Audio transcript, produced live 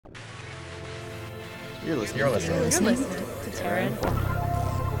You're listening. You're listening to Terra Informa.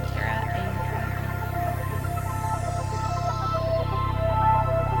 Terra Informa.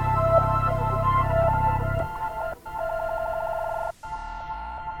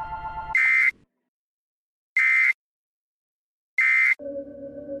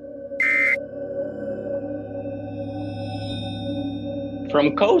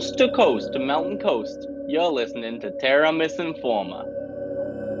 From coast to coast to mountain coast, you're listening to Terra Misinforma.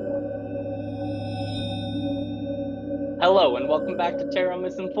 Hello and welcome back to Terra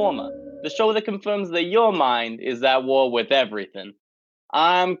Misinforma, the show that confirms that your mind is at war with everything.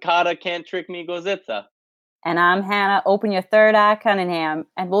 I'm Kata Can't Trick Me Gozitza. And I'm Hannah, Open Your Third Eye Cunningham,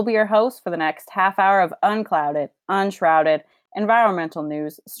 and we'll be your host for the next half hour of unclouded, unshrouded, environmental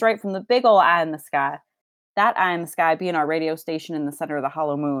news straight from the big ol' eye in the sky. That eye in the sky being our radio station in the center of the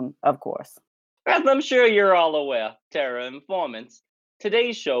hollow moon, of course. As I'm sure you're all aware, Terra Informants,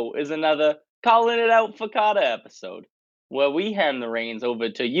 today's show is another Calling It Out for Kata episode, where we hand the reins over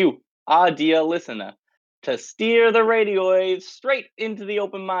to you, our dear listener, to steer the radio waves straight into the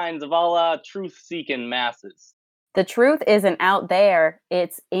open minds of all our truth-seeking masses. The truth isn't out there,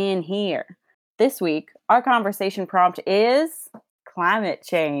 it's in here. This week, our conversation prompt is climate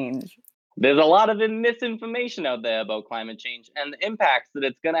change. There's a lot of misinformation out there about climate change and the impacts that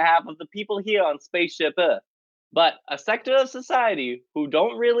it's going to have on the people here on Spaceship Earth. But a sector of society who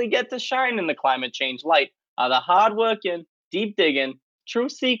don't really get to shine in the climate change light are the hard-working, deep-digging,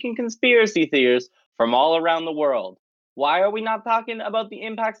 truth-seeking conspiracy theorists from all around the world. Why are we not talking about the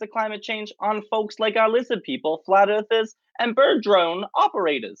impacts of climate change on folks like our lizard people, flat earthers, and bird drone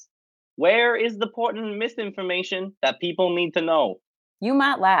operators? Where is the important misinformation that people need to know? You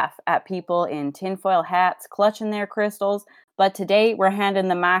might laugh at people in tinfoil hats clutching their crystals, but today we're handing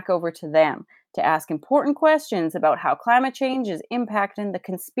the mic over to them to ask important questions about how climate change is impacting the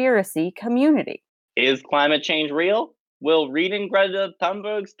conspiracy community. Is climate change real? Will reading Greta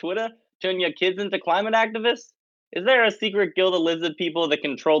Thunberg's Twitter turn your kids into climate activists? Is there a secret guild of lizard people that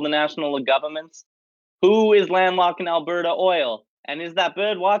control the national governments? Who is landlocking Alberta oil? And is that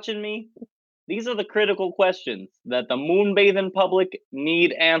bird watching me? These are the critical questions that the moon-bathing public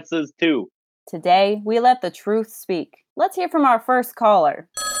need answers to. Today, we let the truth speak. Let's hear from our first caller.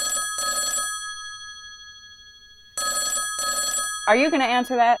 Are you going to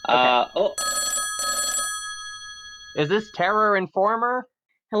answer that? Is this Terror Informer?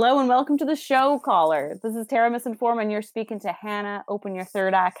 Hello and welcome to the show, caller. This is Terra Misinforma, and you're speaking to Hannah, Open Your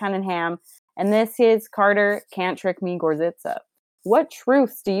Third Eye Cunningham, and this is Carter Can't Trick Me Gorzitza. What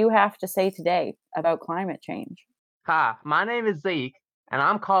truths do you have to say today about climate change? Hi, my name is Zeke, and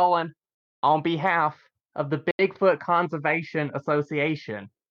I'm calling on behalf of the Bigfoot Conservation Association,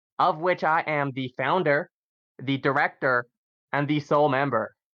 of which I am the founder, the director, and the sole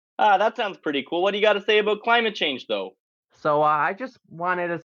member. That sounds pretty cool. What do you got to say about climate change, though? So I just wanted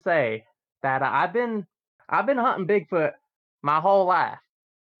to say that I've been hunting Bigfoot my whole life,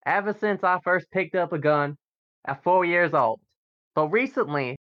 ever since I first picked up a gun at 4 years old. But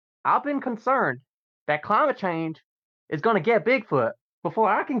recently, I've been concerned that climate change is going to get Bigfoot before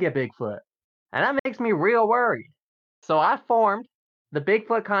I can get Bigfoot. And that makes me real worried. So I formed the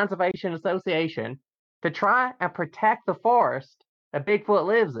Bigfoot Conservation Association to try and protect the forest that Bigfoot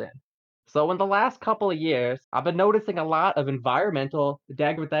lives in. So in the last couple of years, I've been noticing a lot of environmental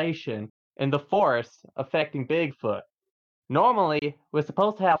degradation in the forests affecting Bigfoot. Normally, we're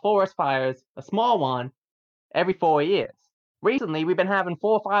supposed to have forest fires, a small one, every 4 years. Recently, we've been having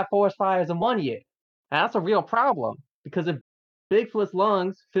 4 or 5 forest fires in 1 year. And that's a real problem, because if Bigfoot's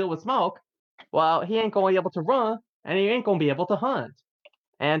lungs fill with smoke, well, he ain't going to be able to run, and he ain't going to be able to hunt.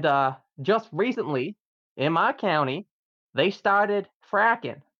 And just recently, in my county, they started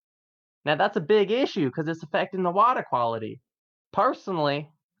fracking. Now, that's a big issue because it's affecting the water quality. Personally,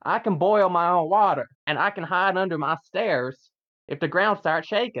 I can boil my own water, and I can hide under my stairs if the ground starts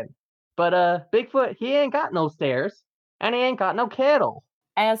shaking. But Bigfoot, he ain't got no stairs, and he ain't got no kettle.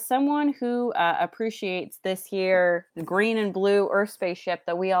 As someone who appreciates this here green and blue Earth spaceship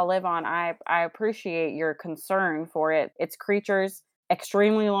that we all live on, I appreciate your concern for it. Its creatures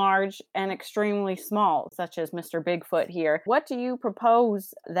extremely large and extremely small, such as Mr. Bigfoot here. What do you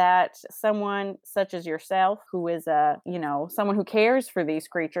propose that someone such as yourself, who is someone who cares for these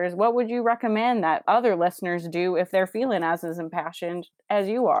creatures, what would you recommend that other listeners do if they're feeling as impassioned as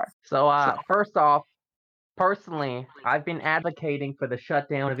you are? So first off, personally, I've been advocating for the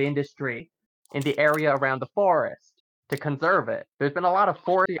shutdown of industry in the area around the forest to conserve it. There's been a lot of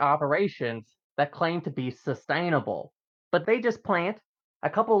forestry operations that claim to be sustainable, but they just plant a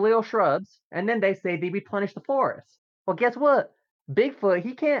couple little shrubs and then they say they replenish the forest. Well, guess what? Bigfoot,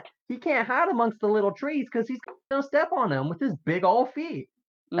 he can't hide amongst the little trees because he's gonna step on them with his big old feet.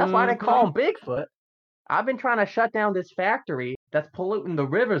 That's why they call Hmm. him Bigfoot. I've been trying to shut down this factory that's polluting the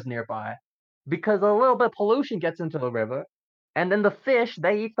rivers nearby because a little bit of pollution gets into the river, and then the fish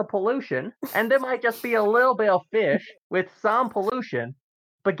they eat the pollution, and there might just be a little bit of fish with some pollution.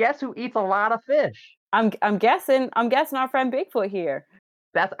 But guess who eats a lot of fish? I'm guessing our friend Bigfoot here.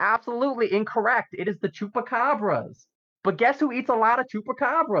 That's absolutely incorrect. It is the chupacabras. But guess who eats a lot of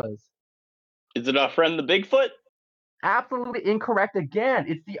chupacabras? Is it our friend the Bigfoot? Absolutely incorrect again.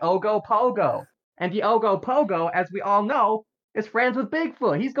 It's the Ogopogo. And the Ogopogo, as we all know, is friends with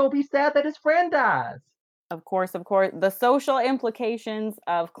Bigfoot. He's gonna be sad that his friend dies. Of course, the social implications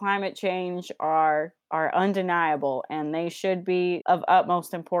of climate change are undeniable, and they should be of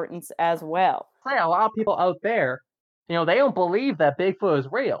utmost importance as well. Say a lot of people out there, they don't believe that Bigfoot is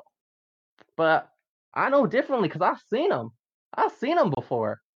real. But I know differently because I've seen him. I've seen him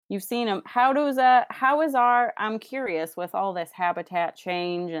before. You've seen them. How is our I'm curious with all this habitat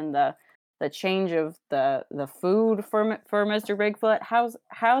change and the change of the food for Mr. Bigfoot.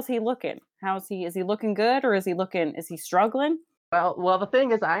 How's he looking? Is he looking good or is he struggling? Well, the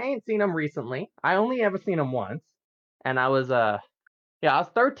thing is, I ain't seen him recently. I only ever seen him once, and I was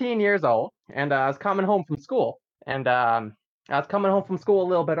 13 years old, and I was coming home from school, and I was coming home from school a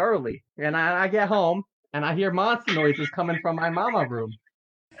little bit early, and I get home, and I hear monster noises coming from my mama room.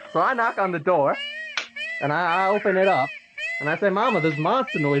 So I knock on the door, and I open it up, and I say, "Mama, there's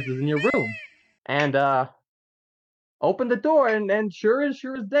monster noises in your room." And open the door, and sure as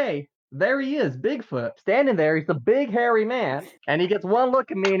day, there he is, Bigfoot, standing there. He's a big hairy man, and he gets one look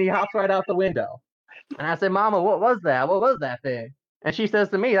at me, and he hops right out the window. And I say, "Mama, what was that? What was that thing?" And she says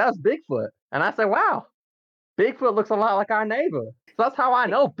to me, "That was Bigfoot." And I say, "Wow, Bigfoot looks a lot like our neighbor." So that's how I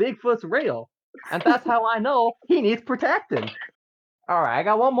know Bigfoot's real. And that's how I know he needs protecting. All right, I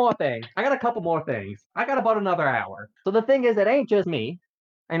got one more thing. I got a couple more things. I got about another hour. So the thing is, it ain't just me.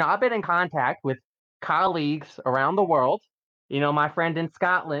 I've been in contact with colleagues around the world. My friend in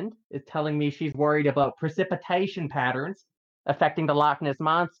Scotland is telling me she's worried about precipitation patterns affecting the Loch Ness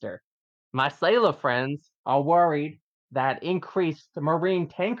Monster. My sailor friends are worried that increased marine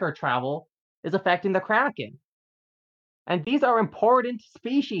tanker travel is affecting the Kraken. And these are important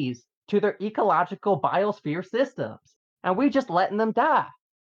species to their ecological biosphere systems. And we're just letting them die.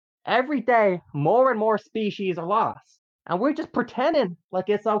 Every day, more and more species are lost. And we're just pretending like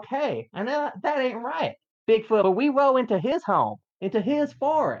it's okay. And that ain't right. Bigfoot, but we roll into his home, into his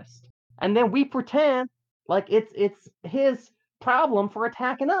forest. And then we pretend like it's his problem for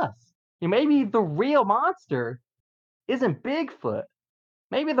attacking us. Maybe the real monster isn't Bigfoot.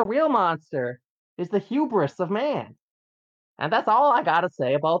 Maybe the real monster is the hubris of man. And that's all I gotta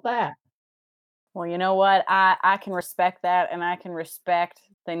say about that. Well, you know what? I can respect that, and I can respect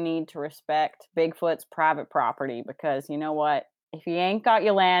the need to respect Bigfoot's private property because you know what? If you ain't got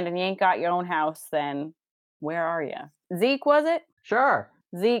your land and you ain't got your own house, then where are you? Zeke, was it? Sure.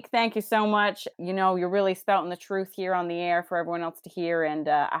 Zeke, thank you so much. You're really spouting the truth here on the air for everyone else to hear, and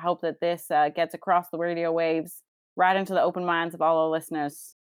I hope that this gets across the radio waves right into the open minds of all our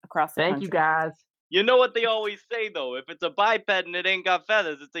listeners across the Thank country. you guys. You know what they always say though, if it's a biped and it ain't got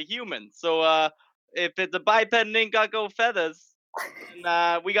feathers, it's a human. So if it's a biped and ain't got go feathers,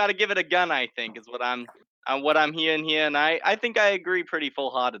 then we got to give it a gun. I think is what I'm hearing here, and I think I agree pretty full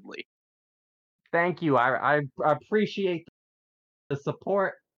heartedly. Thank you. I appreciate the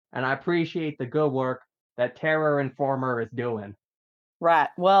support, and I appreciate the good work that Terror Informer is doing. Right.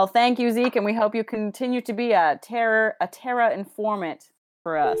 Well, thank you, Zeke, and we hope you continue to be a terror informant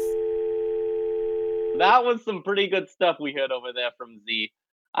for us. That was some pretty good stuff we heard over there from Z.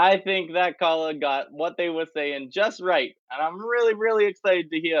 I think that caller got what they were saying just right, and I'm really, really excited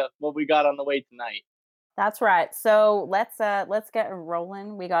to hear what we got on the way tonight. That's right. So let's get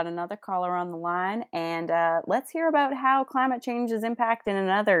rolling. We got another caller on the line, and let's hear about how climate change is impacting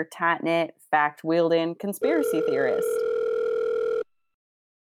another tight-knit, fact-wielding conspiracy theorist.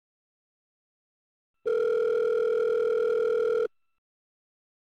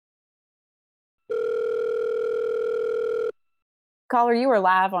 Caller, you are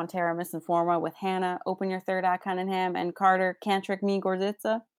live on Terra Misinforma with Hannah, Open Your Third Eye Cunningham, and Carter, Kantrick Me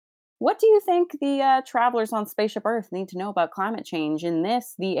Gorzitza. What do you think the travelers on Spaceship Earth need to know about climate change in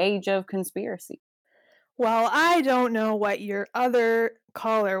the age of conspiracy? Well, I don't know what your other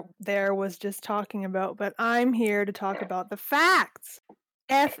caller there was just talking about, but I'm here to talk about the facts.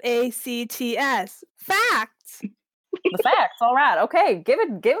 FACTS. Facts. The facts. All right. Okay. Give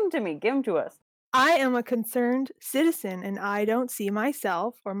them to me. Give them to us. I am a concerned citizen, and I don't see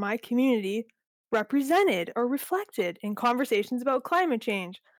myself or my community represented or reflected in conversations about climate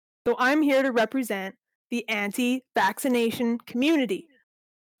change. So I'm here to represent the anti-vaccination community.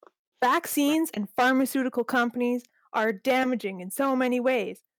 Vaccines and pharmaceutical companies are damaging in so many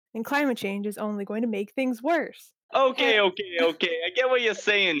ways, and climate change is only going to make things worse. And Okay. I get what you're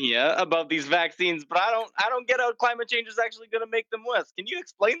saying here about these vaccines, but I don't get how climate change is actually going to make them worse. Can you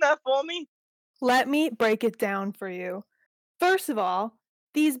explain that for me? let me break it down for you. First of all,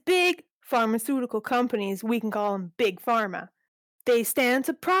 these big pharmaceutical companies, we can call them big pharma, they stand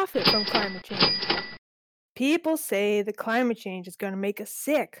to profit from climate change. People say that climate change is going to make us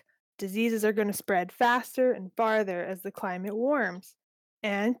sick. Diseases are going to spread faster and farther as the climate warms.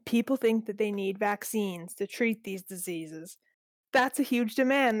 And people think that they need vaccines to treat these diseases. That's a huge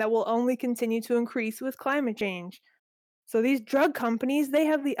demand that will only continue to increase with climate change. So these drug companies, they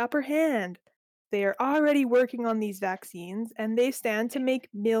have the upper hand. They are already working on these vaccines and they stand to make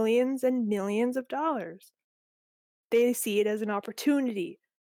millions and millions of dollars. They see it as an opportunity.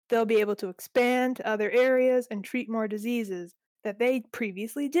 They'll be able to expand to other areas and treat more diseases that they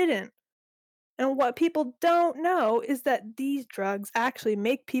previously didn't. And what people don't know is that these drugs actually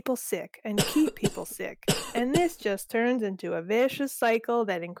make people sick and keep people sick. And this just turns into a vicious cycle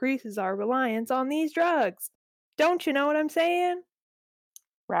that increases our reliance on these drugs. Don't you know what I'm saying?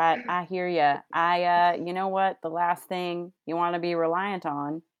 Right, I hear you. You know what? The last thing you want to be reliant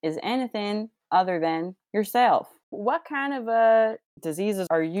on is anything other than yourself. What kind of diseases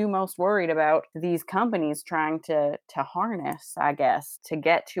are you most worried about these companies trying to harness, I guess, to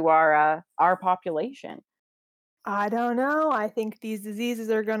get to our population? I don't know. I think these diseases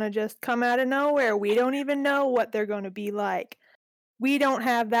are going to just come out of nowhere. We don't even know what they're going to be like. We don't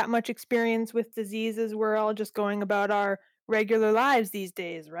have that much experience with diseases. We're all just going about our regular lives these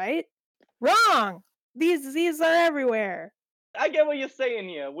days, right? Wrong! These diseases are everywhere. I get what you're saying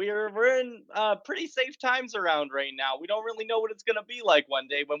here. We're in pretty safe times around right now. We don't really know what it's gonna be like one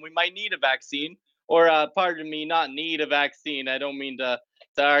day when we might need a vaccine, or pardon me, not need a vaccine. I don't mean to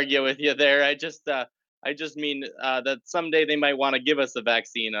argue with you there. I just mean that someday they might want to give us a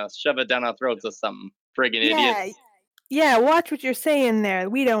vaccine, shove it down our throats or something. Friggin' Yeah, idiots. yeah, watch what you're saying there.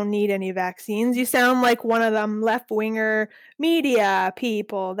 We don't need any vaccines. You sound like one of them left-winger media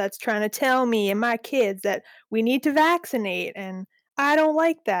people that's trying to tell me and my kids that we need to vaccinate, and I don't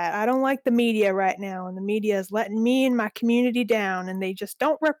like that. I don't like the media right now, and the media is letting me and my community down, and they just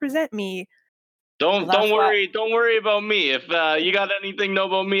don't represent me. Well, Don't that's what. worry, don't worry about me. If you got anything to know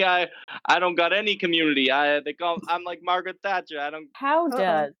about me, I don't got any community. I'm like Margaret Thatcher. I don't. How Uh-oh.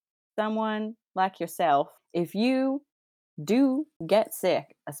 does someone like yourself, if you do get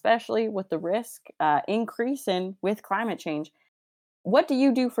sick, especially with the risk increasing with climate change, what do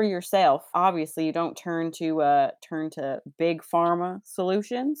you do for yourself? Obviously, you don't turn to big pharma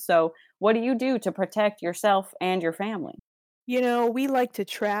solutions. So, what do you do to protect yourself and your family? You know, we like to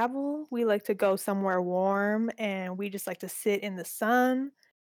travel, we like to go somewhere warm, and we just like to sit in the sun.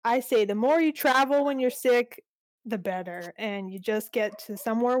 I say the more you travel when you're sick, the better. And you just get to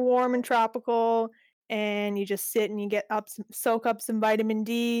somewhere warm and tropical, and you just sit and you get up, soak up some vitamin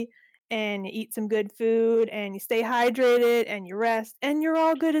D, and you eat some good food, and you stay hydrated, and you rest, and you're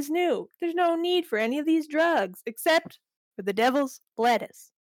all good as new. There's no need for any of these drugs, except for the devil's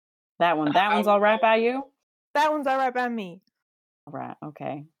lettuce. That one's all right by you. That one's all right by me. All right.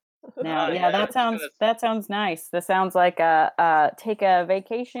 Okay. Now, yeah, Yeah, that it's sounds kinda that sounds nice. That sounds like take a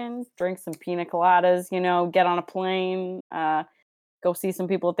vacation, drink some pina coladas, get on a plane, go see some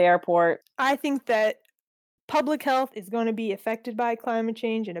people at the airport. I think that public health is going to be affected by climate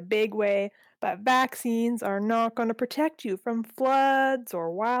change in a big way, but vaccines are not going to protect you from floods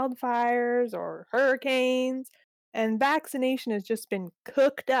or wildfires or hurricanes. And vaccination has just been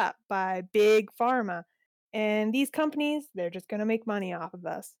cooked up by big pharma. And these companies, they're just going to make money off of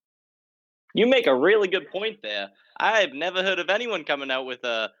us. You make a really good point there. I've never heard of anyone coming out with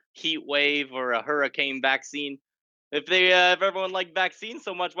a heat wave or a hurricane vaccine. If everyone liked vaccines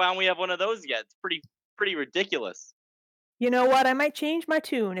so much, why don't we have one of those yet? It's pretty ridiculous. You know what? I might change my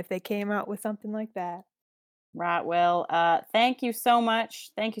tune if they came out with something like that. Right. Well, thank you so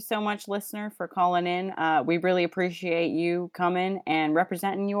much. Thank you so much, listener, for calling in. We really appreciate you coming and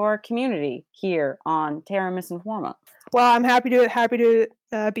representing your community here on Terra Misinforma. Well, I'm happy to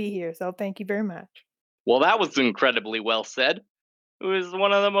be here. So thank you very much. Well, that was incredibly well said. It was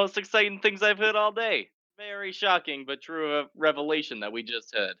one of the most exciting things I've heard all day. Very shocking, but true revelation that we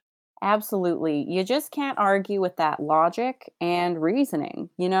just heard. Absolutely. You just can't argue with that logic and reasoning.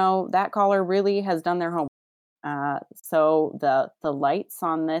 That caller really has done their homework. So the lights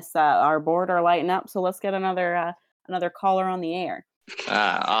on this our board are lighting up. So let's get another caller on the air.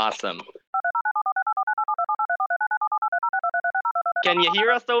 Ah, awesome. Can you hear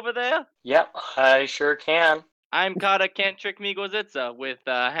us over there? Yep, I sure can. I'm Carter Can't Trick Me Gozitza with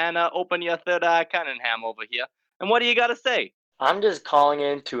Hannah Open Your Third Eye Cunningham over here. And what do you got to say? I'm just calling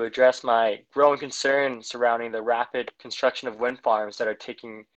in to address my growing concern surrounding the rapid construction of wind farms that are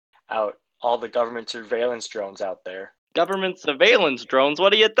taking out all the government surveillance drones out there. Government surveillance drones?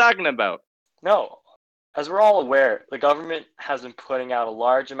 What are you talking about? No, as we're all aware, the government has been putting out a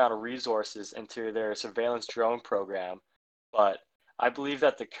large amount of resources into their surveillance drone program, but I believe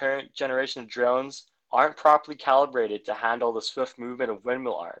that the current generation of drones aren't properly calibrated to handle the swift movement of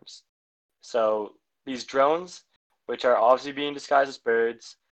windmill arms. So these drones, which are obviously being disguised as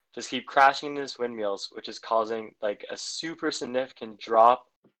birds, just keep crashing into these windmills, which is causing like a super significant drop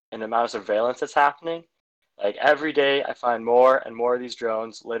in the amount of surveillance that's happening. Like every day, I find more and more of these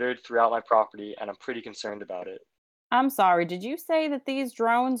drones littered throughout my property, and I'm pretty concerned about it. I'm sorry, did you say that these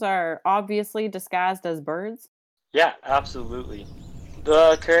drones are obviously disguised as birds? Yeah, absolutely.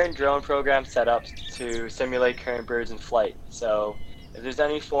 The current drone program set up to simulate current birds in flight. So if there's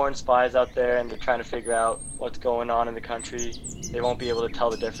any foreign spies out there and they're trying to figure out what's going on in the country, they won't be able to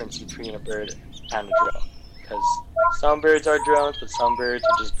tell the difference between a bird and a drone. Because some birds are drones, but some birds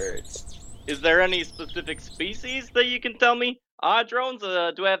are just birds. Is there any specific species that you can tell me are drones?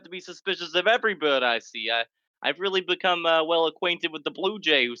 Do I have to be suspicious of every bird I see? I've really become well acquainted with the blue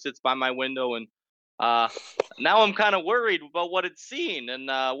jay who sits by my window, and now I'm kind of worried about what it's seen and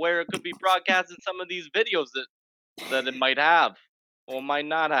where it could be broadcasting some of these videos that it might have or might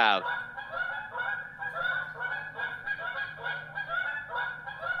not have.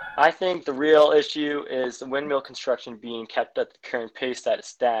 I think the real issue is the windmill construction being kept at the current pace that it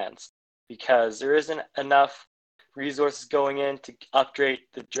stands, because there isn't enough resources going in to upgrade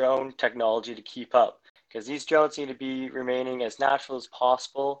the drone technology to keep up. Because these drones need to be remaining as natural as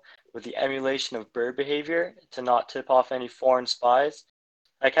possible with the emulation of bird behavior to not tip off any foreign spies.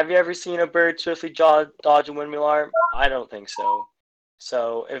 Like, have you ever seen a bird swiftly dodge a windmill arm? I don't think so.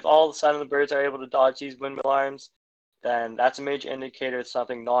 So if all of a sudden the birds are able to dodge these windmill arms, then that's a major indicator that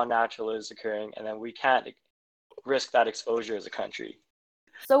something non-natural is occurring, and then we can't risk that exposure as a country.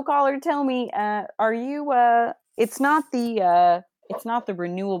 So, caller, tell me, are you? It's not the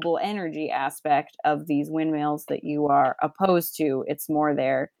renewable energy aspect of these windmills that you are opposed to. It's more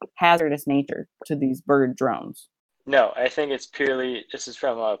their hazardous nature to these bird drones. No, I think this is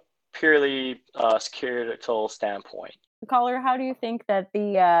from a purely securital standpoint. Caller, how do you think that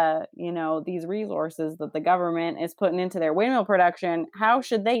the these resources that the government is putting into their windmill production, how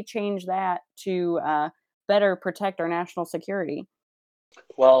should they change that to better protect our national security?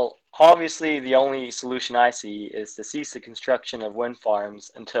 Well, obviously, the only solution I see is to cease the construction of wind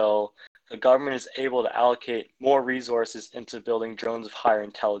farms until the government is able to allocate more resources into building drones of higher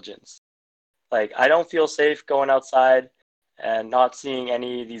intelligence. Like, I don't feel safe going outside and not seeing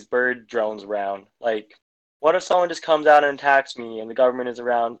any of these bird drones around. Like, what if someone just comes out and attacks me and the government is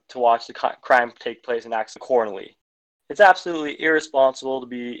around to watch the crime take place and acts accordingly? It's absolutely irresponsible to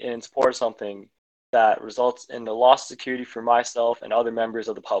be in support of something that results in the loss of security for myself and other members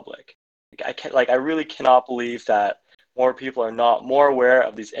of the public. I really cannot believe that more people are not more aware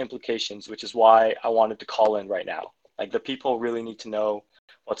of these implications, which is why I wanted to call in right now. Like, the people really need to know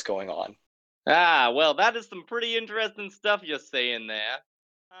what's going on. Well, that is some pretty interesting stuff you're saying there.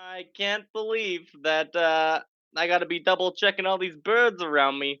 I can't believe that I gotta be double checking all these birds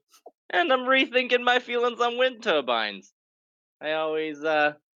around me, and I'm rethinking my feelings on wind turbines. I always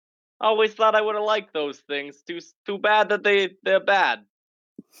thought I would have liked those things. Too bad that they're bad.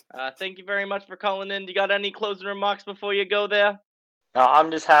 Thank you very much for calling in. Do you got any closing remarks before you go there? I'm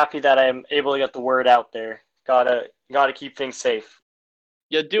just happy that I'm able to get the word out there. Gotta keep things safe.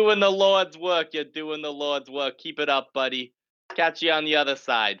 You're doing the Lord's work. You're doing the Lord's work. Keep it up, buddy. Catch you on the other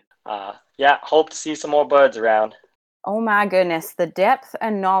side. Yeah, hope to see some more birds around. Oh my goodness, the depth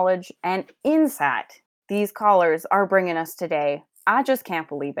and knowledge and insight these callers are bringing us today. I just can't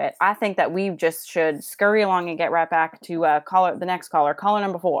believe it. I think that we just should scurry along and get right back to the next caller, caller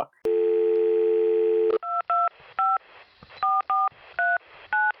number 4.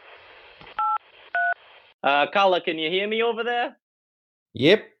 Caller, can you hear me over there?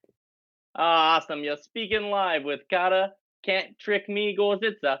 Yep. Awesome. You're speaking live with Kata, Can't Trick Me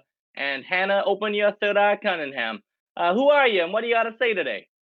Gozitza, and Hannah Open Your Third Eye Cunningham. Who are you and what do you got to say today?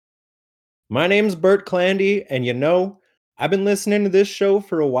 My name's Bert Clandy, and I've been listening to this show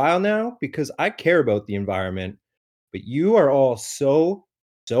for a while now because I care about the environment. But you are all so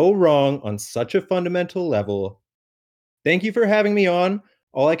wrong on such a fundamental level. Thank you for having me on.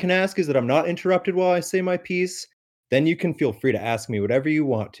 All I can ask is that I'm not interrupted while I say my piece. Then you can feel free to ask me whatever you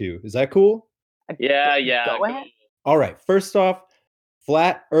want to. Is that cool? Yeah. Go ahead. All right. First off,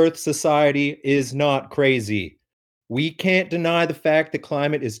 Flat Earth Society is not crazy. We can't deny the fact that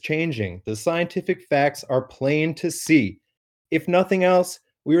climate is changing. The scientific facts are plain to see. If nothing else,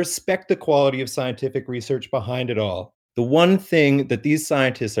 we respect the quality of scientific research behind it all. The one thing that these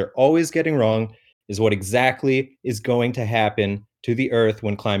scientists are always getting wrong is what exactly is going to happen to the Earth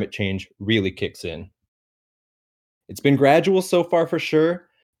when climate change really kicks in. It's been gradual so far for sure,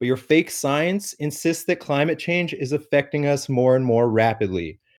 but your fake science insists that climate change is affecting us more and more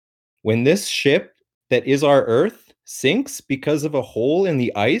rapidly. When this ship that is our Earth sinks because of a hole in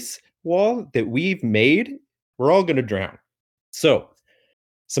the ice wall that we've made, we're all going to drown. So,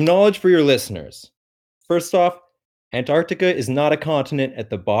 some knowledge for your listeners. First off, Antarctica is not a continent at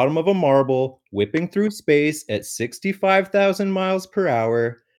the bottom of a marble, whipping through space at 65,000 miles per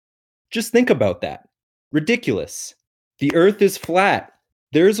hour. Just think about that. Ridiculous. The Earth is flat.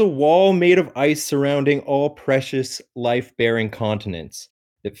 There's a wall made of ice surrounding all precious life-bearing continents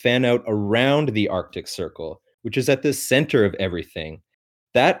that fan out around the Arctic Circle, which is at the center of everything.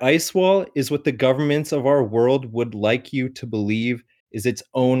 That ice wall is what the governments of our world would like you to believe is its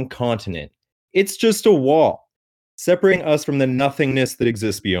own continent. It's just a wall, separating us from the nothingness that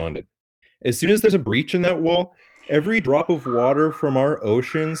exists beyond it. As soon as there's a breach in that wall, every drop of water from our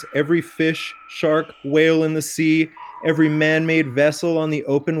oceans, every fish, shark, whale in the sea, every man-made vessel on the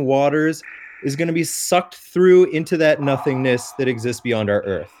open waters is going to be sucked through into that nothingness that exists beyond our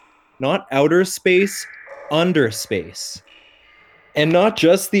Earth. Not outer space, under space. And not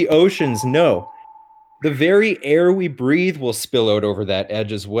just the oceans, no. The very air we breathe will spill out over that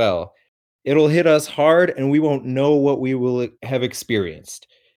edge as well. It'll hit us hard and we won't know what we will have experienced.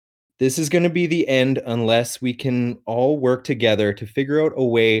 This is going to be the end unless we can all work together to figure out a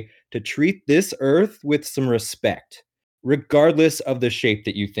way to treat this Earth with some respect, regardless of the shape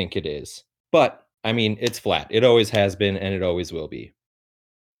that you think it is. But, I mean, it's flat. It always has been and it always will be.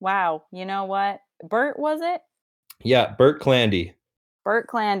 Wow. You know what? Bert, was it? Yeah, Bert Clandy. Bert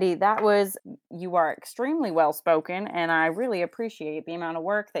Clandy, you are extremely well spoken, and I really appreciate the amount of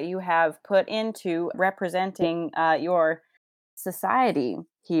work that you have put into representing your society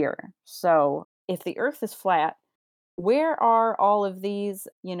here. So, if the Earth is flat, where are all of these,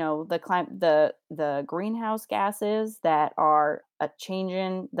 the greenhouse gases that are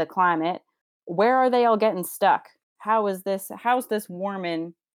changing the climate? Where are they all getting stuck? How's this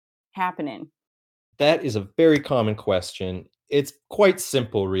warming happening? That is a very common question. It's quite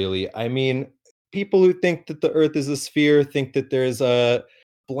simple, really. I mean, people who think that the Earth is a sphere think that there's a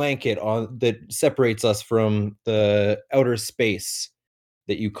blanket on that separates us from the outer space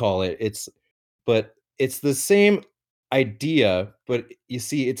that you call it. But it's the same idea, but you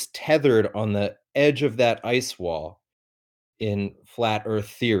see, it's tethered on the edge of that ice wall in flat Earth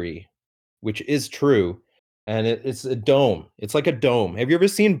theory, which is true. And it's a dome. It's like a dome. Have you ever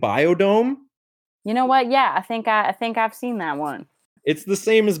seen Biodome? You know what? Yeah, I think I've seen that one. It's the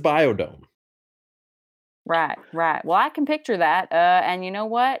same as Biodome. Right. Well, I can picture that. And you know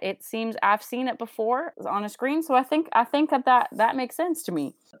what? It seems I've seen it before on a screen, so I think that makes sense to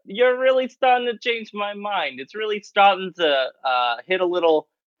me. You're really starting to change my mind. It's really starting to hit a little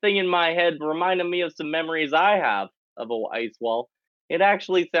thing in my head, reminding me of some memories I have of a ice wall. It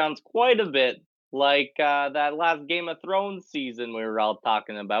actually sounds quite a bit like that last Game of Thrones season we were all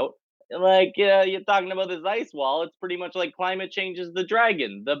talking about. Like you're talking about this ice wall. It's pretty much like climate change is the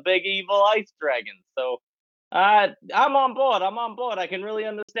dragon, the big evil ice dragon. So I'm on board. I can really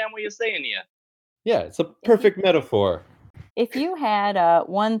understand what you're saying here. Yeah, it's a perfect metaphor. If you had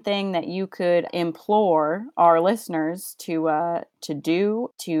one thing that you could implore our listeners to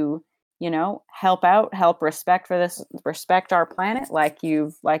do to, help out, help respect our planet, like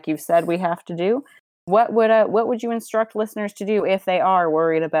you've said we have to do, what would you instruct listeners to do if they are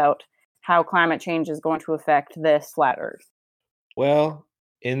worried about how climate change is going to affect this flat Earth? Well,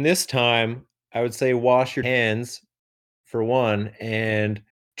 in this time, I would say wash your hands for one, and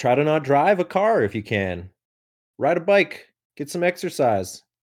try to not drive a car if you can. Ride a bike, get some exercise.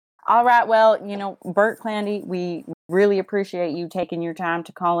 All right. Well, Bert Clandy, we really appreciate you taking your time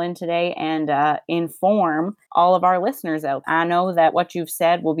to call in today and inform all of our listeners out. I know that what you've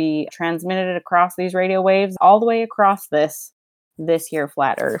said will be transmitted across these radio waves all the way across this here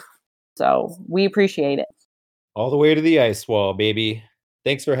flat Earth. So we appreciate it. All the way to the ice wall, baby.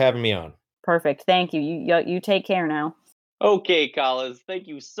 Thanks for having me on. Perfect. Thank you. You take care now. Okay, callers, thank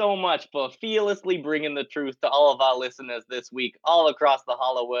you so much for fearlessly bringing the truth to all of our listeners this week, all across the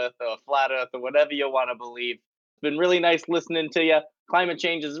Hollow Earth or Flat Earth or whatever you want to believe. It's been really nice listening to you. Climate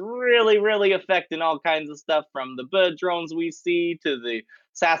change is really, really affecting all kinds of stuff, from the bird drones we see to the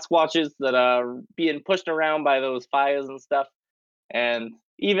Sasquatches that are being pushed around by those fires and stuff. and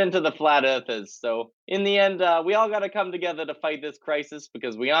even to the flat earthers. So in the end, we all got to come together to fight this crisis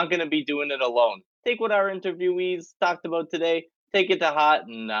because we aren't going to be doing it alone. Take what our interviewees talked about today, take it to heart,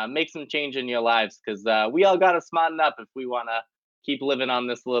 and make some change in your lives because we all got to smarten up if we want to keep living on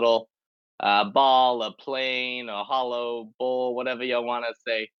this little ball, a plane, a hollow bowl, whatever you want to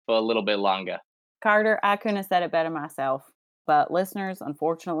say, for a little bit longer. Carter, I couldn't have said it better myself. But listeners,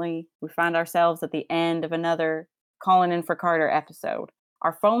 unfortunately, we find ourselves at the end of another Calling in for Carter episode.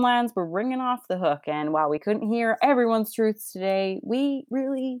 Our phone lines were ringing off the hook, and while we couldn't hear everyone's truths today, we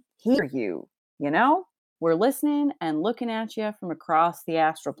really hear you. You know? We're listening and looking at you from across the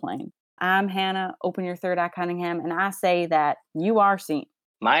astral plane. I'm Hannah, open your third eye Cunningham, and I say that you are seen.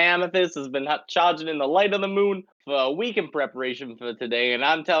 My amethyst has been charging in the light of the moon for a week in preparation for today, and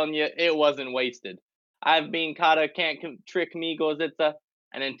I'm telling you, it wasn't wasted. I've been Carter, can't trick me, Gozitza,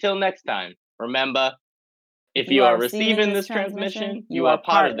 and until next time, remember, if you are receiving this transmission, you are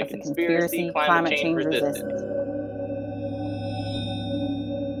part of the conspiracy climate change resistance.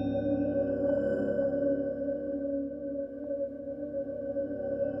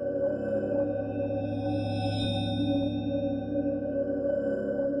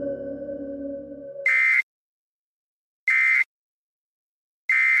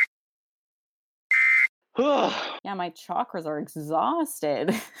 Yeah, my chakras are exhausted.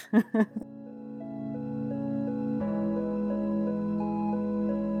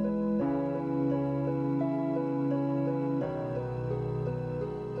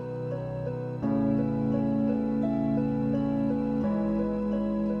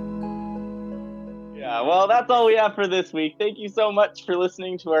 Yeah, well, that's all we have for this week. Thank you so much for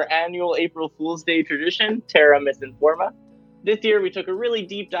listening to our annual April Fool's Day tradition, Terra Misinforma. This year, we took a really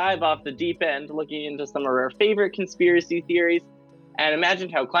deep dive off the deep end, looking into some of our favorite conspiracy theories, and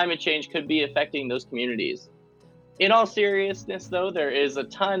imagined how climate change could be affecting those communities. In all seriousness, though, there is a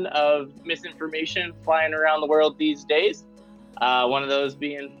ton of misinformation flying around the world these days. One of those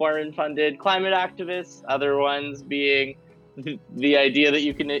being foreign-funded climate activists, other ones being the idea that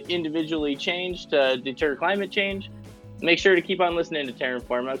you can individually change to deter climate change. Make sure to keep on listening to Terra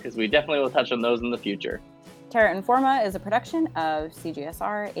Informa because we definitely will touch on those in the future. Terra Informa is a production of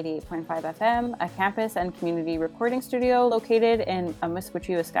CGSR 88.5 FM, a campus and community recording studio located in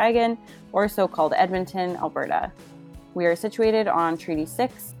Amiskwaciwâskahikan, or so-called Edmonton, Alberta. We are situated on Treaty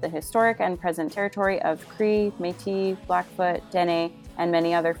 6, the historic and present territory of Cree, Métis, Blackfoot, Dene, and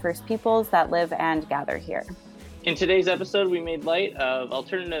many other First Peoples that live and gather here. In today's episode, we made light of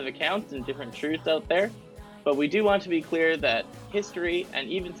alternative accounts and different truths out there, but we do want to be clear that history and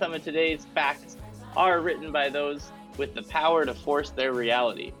even some of today's facts are written by those with the power to force their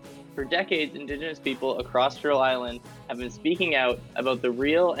reality. For decades, Indigenous people across Turtle Island have been speaking out about the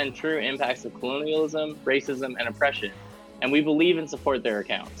real and true impacts of colonialism, racism, and oppression, and we believe and support their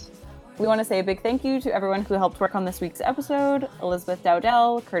accounts. We want to say a big thank you to everyone who helped work on this week's episode: Elizabeth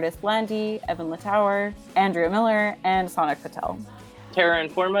Dowdell, Curtis Blandy, Evan Latower, Andrea Miller, and Sonik Patel. Terra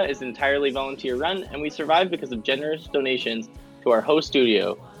Informa is entirely volunteer run, and we survive because of generous donations to our host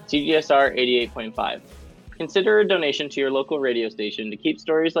studio, CGSR 88.5. Consider a donation to your local radio station to keep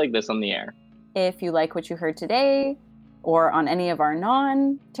stories like this on the air. If you like what you heard today, or on any of our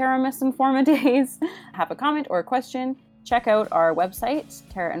non-Terra Misinforma days, have a comment or a question, check out our website,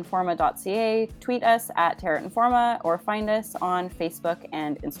 terrainforma.ca, tweet us at terrainforma, or find us on Facebook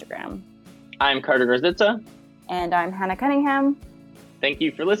and Instagram. I'm Carter Grozitza. And I'm Hannah Cunningham. Thank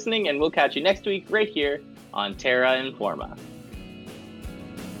you for listening, and we'll catch you next week right here on Terra Informa.